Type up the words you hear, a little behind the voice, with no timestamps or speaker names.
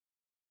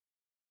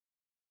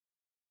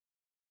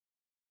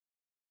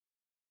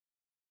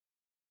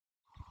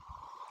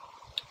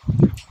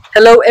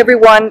Hello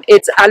everyone,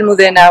 it's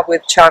Almudena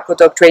with C.H.A.C.O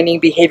Dog Training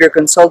Behavior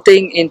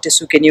Consulting in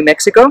C.H.A.C.O, New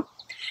Mexico.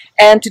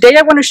 And today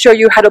I want to show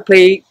you how to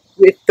play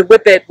with the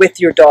whippet with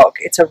your dog.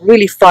 It's a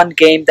really fun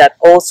game that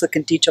also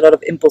can teach a lot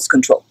of impulse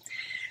control.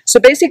 So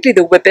basically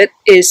the whippet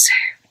is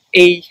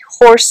a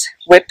horse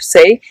whip,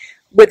 say,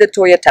 with a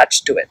toy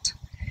attached to it.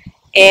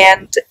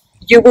 And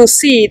you will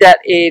see that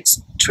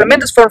it's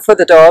tremendous fun for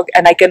the dog,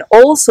 and I can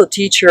also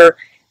teach her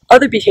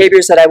other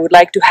behaviors that I would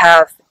like to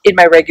have in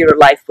my regular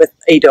life with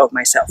a dog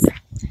myself.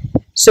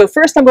 So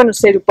first I'm going to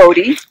say to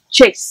Bodhi,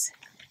 chase.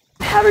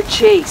 Have her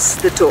chase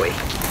the toy.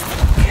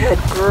 Good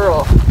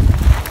girl.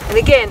 And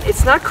again,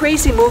 it's not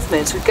crazy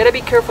movements. We've got to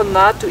be careful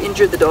not to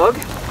injure the dog.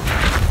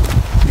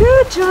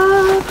 Good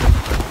job.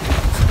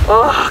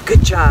 Oh,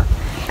 good job.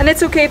 And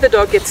it's okay if the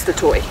dog gets the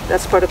toy.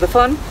 That's part of the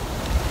fun.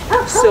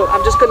 So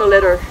I'm just going to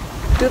let her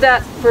do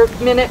that for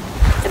a minute.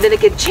 And then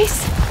again,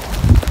 chase.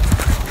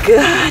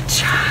 Good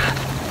job.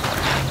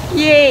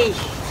 Yay.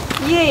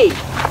 Yay.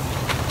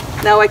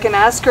 Now I can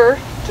ask her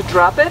to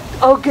drop it.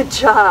 Oh, good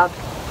job.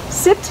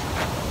 Sit.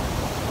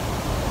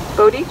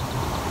 Bodhi.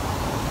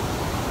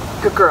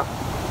 Good girl.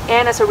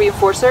 And as a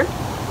reinforcer,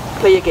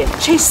 play again.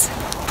 Chase.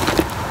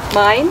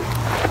 Mine.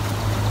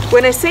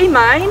 When I say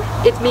mine,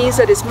 it means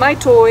that it's my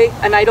toy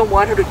and I don't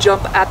want her to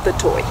jump at the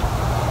toy.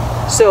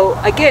 So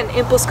again,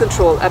 impulse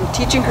control. I'm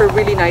teaching her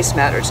really nice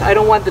manners. I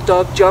don't want the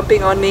dog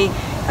jumping on me,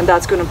 and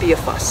that's going to be a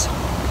fuss.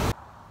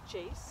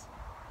 Chase.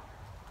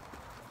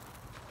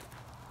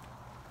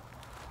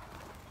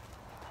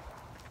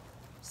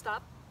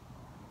 Stop.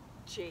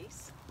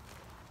 Chase.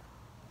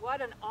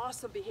 What an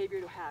awesome behavior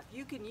to have.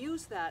 You can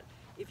use that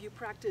if you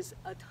practice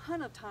a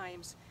ton of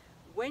times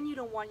when you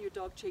don't want your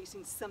dog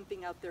chasing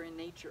something out there in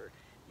nature.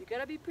 You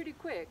gotta be pretty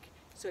quick,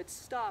 so it's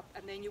stop,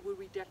 and then you will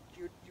redirect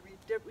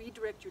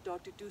your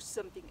dog to do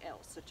something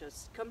else, such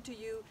as come to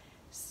you,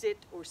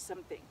 sit, or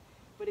something.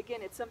 But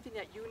again, it's something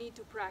that you need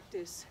to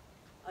practice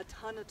a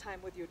ton of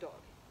time with your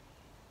dog.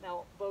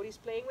 Now, Bodhi's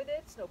playing with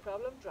it, it's no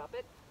problem, drop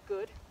it,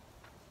 good.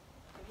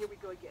 And here we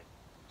go again.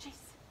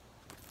 Chase.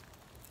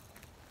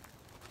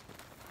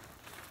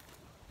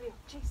 Leo,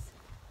 chase.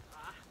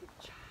 Ah, good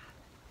job.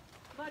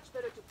 Much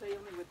better to play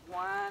only with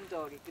one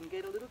dog. It can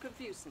get a little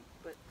confusing,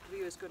 but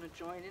Leo is going to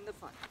join in the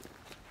fun.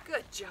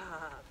 Good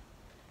job.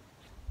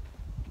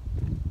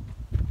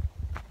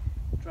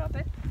 Drop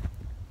it.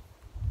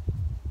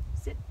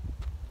 Sit.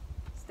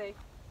 Stay.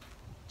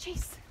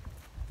 Chase.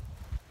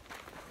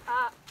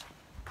 Ah.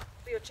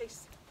 Leo,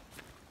 chase.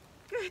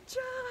 Good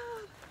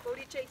job.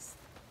 Bodhi, chase.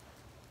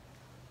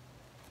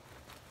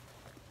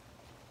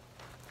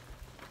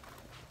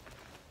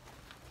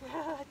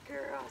 Good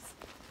girls.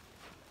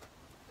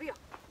 Leo,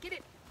 get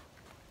it.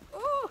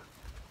 Oh!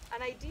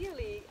 And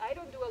ideally, I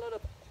don't do a lot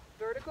of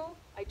vertical.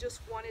 I just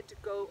want it to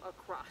go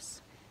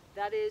across.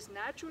 That is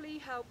naturally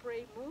how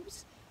prey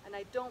moves, and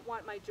I don't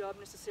want my job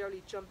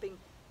necessarily jumping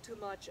too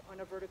much on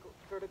a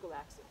vertical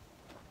axis.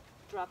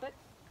 Drop it.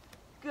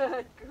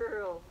 Good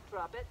girl.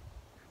 Drop it.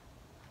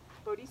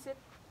 Bodhi, sit.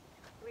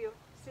 Leo,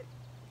 sit.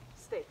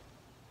 Stay.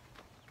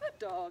 Good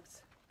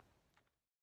dogs.